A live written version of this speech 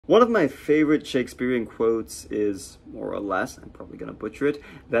One of my favorite Shakespearean quotes is, more or less, I'm probably going to butcher it,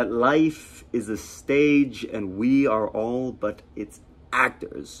 that life is a stage and we are all but its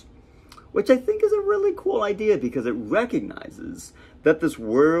actors. Which I think is a really cool idea because it recognizes that this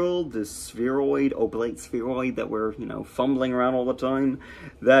world, this spheroid, oblate spheroid that we're, fumbling around all the time,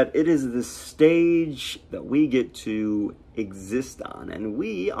 that it is the stage that we get to exist on. And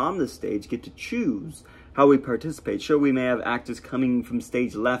we, on the stage, get to choose how we participate. Sure, we may have actors coming from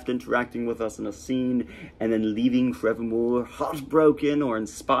stage left, interacting with us in a scene, and then leaving forevermore, heartbroken or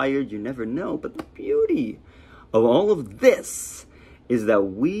inspired, you never know. But the beauty of all of this is that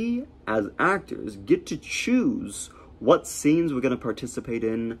we, as actors, get to choose what scenes we're going to participate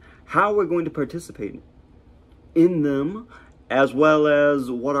in, how we're going to participate in them, as well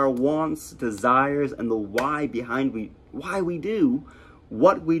as what our wants, desires, and the why behind why we do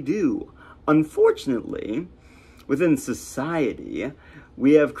what we do. Unfortunately, within society,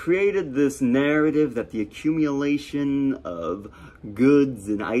 we have created this narrative that the accumulation of goods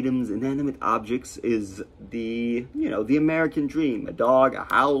and items, inanimate objects, is the American dream. A dog, a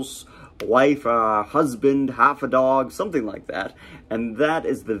house, a wife, a husband, half a dog, something like that. And that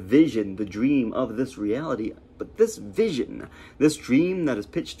is the vision, the dream of this reality. But this vision, this dream that is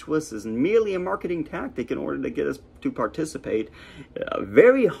pitched to us is merely a marketing tactic in order to get us to participate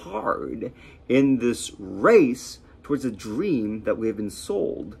very hard in this race towards a dream that we have been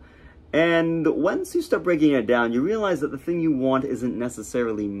sold. And once you start breaking it down, you realize that the thing you want isn't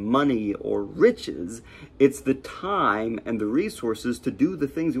necessarily money or riches. It's the time and the resources to do the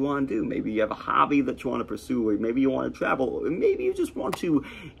things you want to do. Maybe you have a hobby that you want to pursue, or maybe you want to travel, or maybe you just want to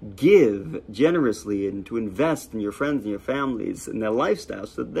give generously and to invest in your friends and your families and their lifestyle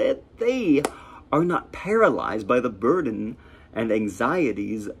so that they are not paralyzed by the burden and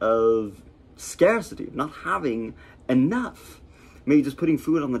anxieties of scarcity, of not having enough. Maybe just putting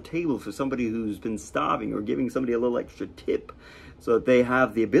food on the table for somebody who's been starving, or giving somebody a little extra tip so that they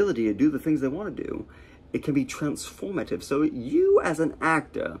have the ability to do the things they want to do. It can be transformative. So you, as an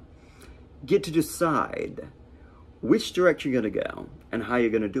actor, get to decide which direction you're going to go and how you're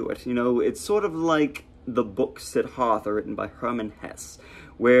going to do it. It's sort of like the books Siddhartha are written by Hermann Hesse,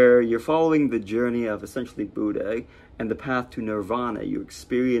 where you're following the journey of essentially Buddha and the path to nirvana. You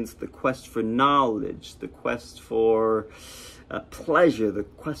experience the quest for knowledge, the quest for pleasure, the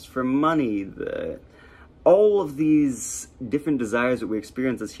quest for money, all of these different desires that we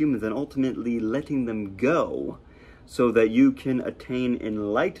experience as humans, and ultimately letting them go so that you can attain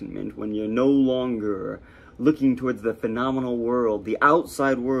enlightenment when you're no longer looking towards the phenomenal world, the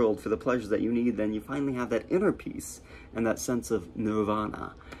outside world, for the pleasures that you need. Then you finally have that inner peace and that sense of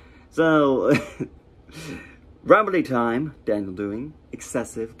nirvana. So, rambly time, Daniel doing,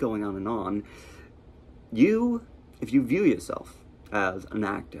 excessive, going on and on. If you view yourself as an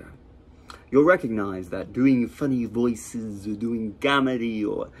actor, you'll recognize that doing funny voices, or doing comedy,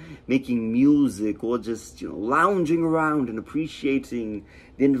 or making music, or just lounging around and appreciating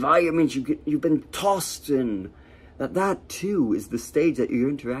the environment you've been tossed in, that too is the stage that you're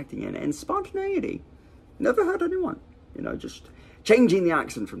interacting in. And spontaneity never hurt anyone. Just changing the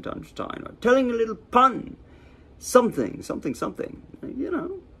accent from time to time, or telling a little pun, something.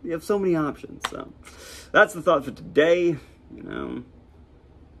 You have so many options. So that's the thought for today.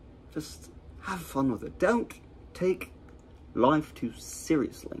 Just have fun with it. Don't take life too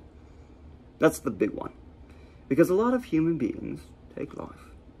seriously. That's the big one. Because a lot of human beings take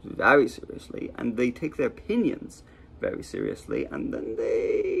life very seriously, and they take their opinions very seriously, and then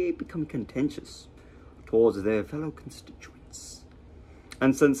they become contentious towards their fellow constituents.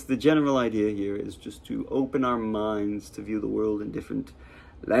 And since the general idea here is just to open our minds to view the world in different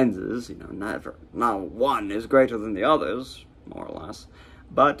lenses, not one is greater than the others, more or less,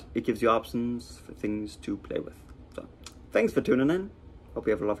 but it gives you options for things to play with. So, thanks for tuning in. Hope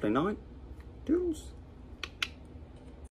you have a lovely night. Toodles.